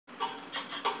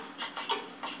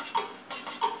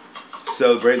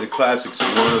celebrate the classics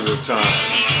one at a time.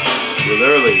 With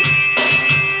early,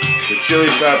 the Chili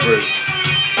Peppers,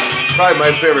 probably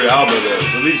my favorite album of theirs,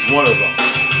 at least one of them.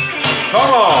 Come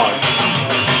on!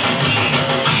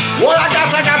 What I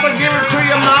got to give it to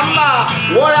your mama.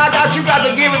 What I got, you got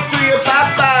to give it to your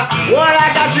papa. What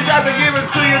I got, you got to give it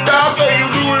to your doctor. You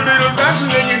do a little dancing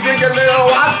and you drink a little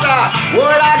water.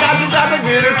 What I got, you got to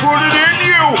get it, put it in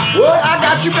you. What I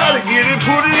got, you got to get it,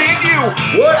 put it in you.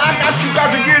 What I got, you got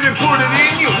to get it, put it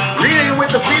in you. Reading with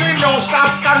the feeling, don't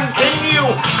stop, continue.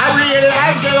 I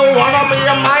realize I don't wanna be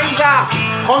a miser.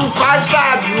 On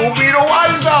 5-star, you'll be the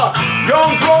wiser.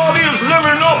 Young blood is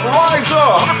living up riser.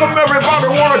 How come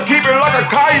everybody wanna keep it like a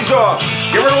Kaiser?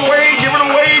 Give it away, give it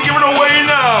away, give it away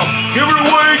now. Give it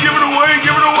away, give it away,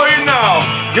 give it away now.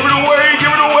 Give it away,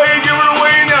 give it away, give it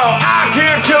away now. I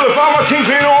can't tell if I'm a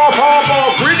kingpin or a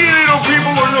pauper. Greedy little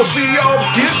people in the sea of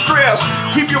distress.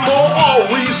 Keep your more or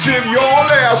receive your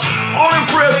less.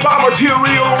 Unimpressed by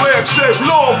material excess.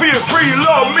 Love is free,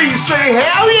 love me, say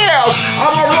hell yes.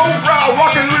 I'm a lowbrow,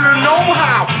 rockin' with a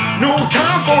know-how. No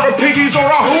time for the piggies or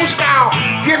a who's cow.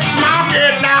 Get smart,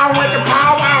 get down with the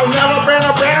powwow. Never been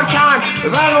a better time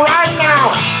than right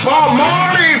now. Bob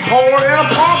Marley, poet and a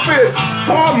prophet.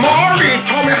 Bob Marley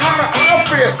taught me how to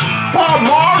outfit. Bob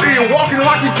Marley walking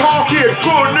like he talking.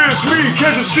 Goodness me,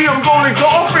 can't you see I'm gonna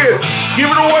golf it? Give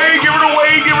it away, give it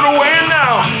away, give it away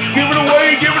now. Give it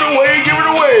away, give it away, give it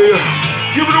away.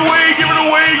 Give it away, give it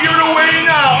away, give it away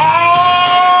now.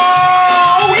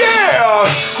 Oh yeah!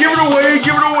 Give it away,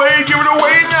 give it away, give it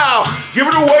away now. Give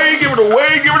it away, give it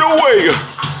away, give it away.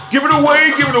 Give it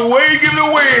away, give it away, give it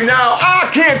away now. I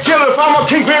can't tell if I'm a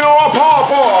kingpin or a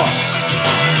pauper.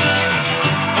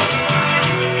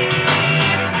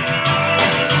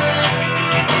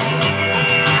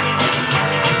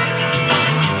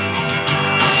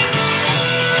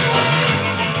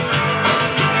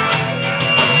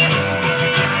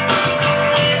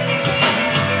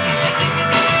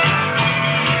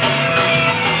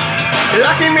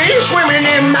 Lucky me swimming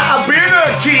in my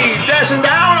ability, dancing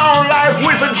down on life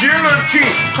with agility.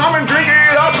 Come and drink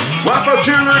it up, my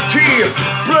fertility,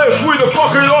 blessed with a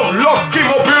bucket of lucky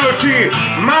mobility.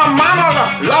 My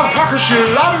mama loved her 'cause she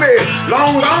loved me.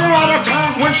 Long are the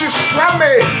times when she scrubbed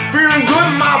me. Feeling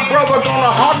good, my brother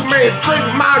gonna hug me. Drink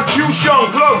my juice, young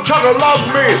blood, chug a love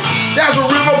me. There's a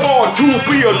river born to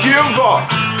be a giver.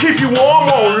 Keep you warm,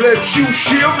 won't let you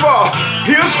shiver.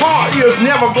 His heart is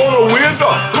never gonna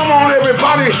wither. Come on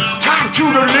everybody, time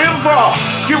to deliver.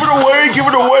 Give it away, give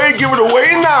it away, give it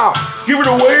away now. Give it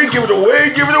away, give it away,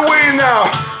 give it away now.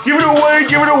 Give it away,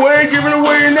 give it away, give it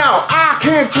away now. I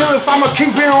can't tell if I'm a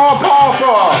kingpin or a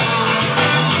pauper.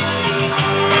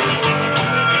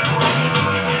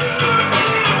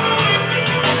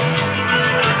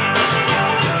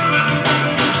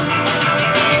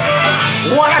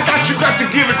 What I got, you got to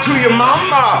give it to your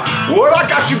mama. What I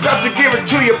got, you got to give it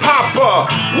to your papa.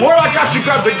 What I got, you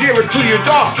got to give it to your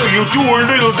doctor. You do a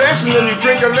little dancing and you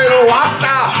drink a little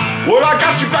water. What I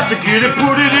got, you got to get it,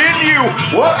 put it in you.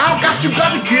 What I got, you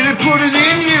got to get it, put it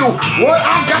in you. What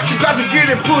I got, you got to get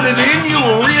it, put it in you.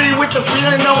 Really with the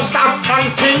feeling, don't stop,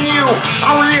 continue.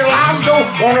 I realize,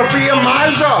 don't wanna be a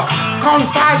miser. Come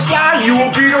 5-star, you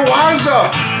will be the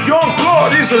wiser. Young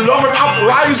blood is a loving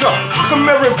upriser. How come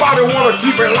everybody wanna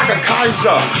keep it like a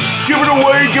Kaiser? Give it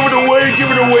away, give it away, give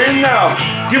it away now.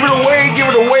 Give it away, give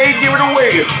it away, give it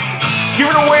away. Give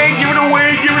it away, give it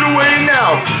away, give it away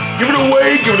now. Give it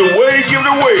away, give it away, give it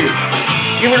away.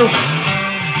 Give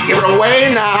it away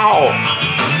now.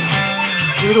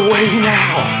 Give it away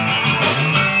now.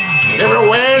 Give it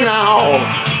away now.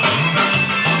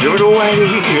 Give it away.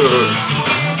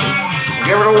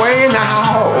 Give it away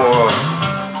now.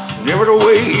 Give it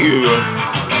away.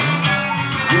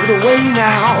 Give it away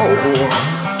now.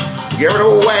 Give it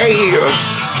away.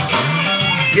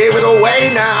 Give it away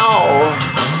now.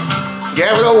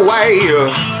 Give it away.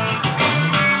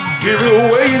 Give it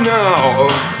away now.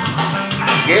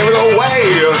 Give it away.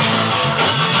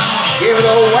 Give it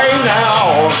away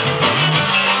now.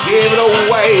 Give it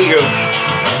away.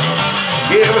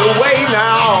 Give it away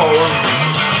now.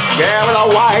 Give it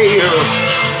away.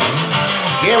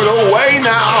 Give it away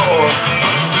now.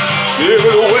 Give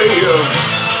it away.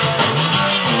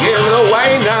 Give it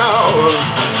away now.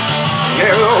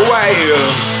 Give it away.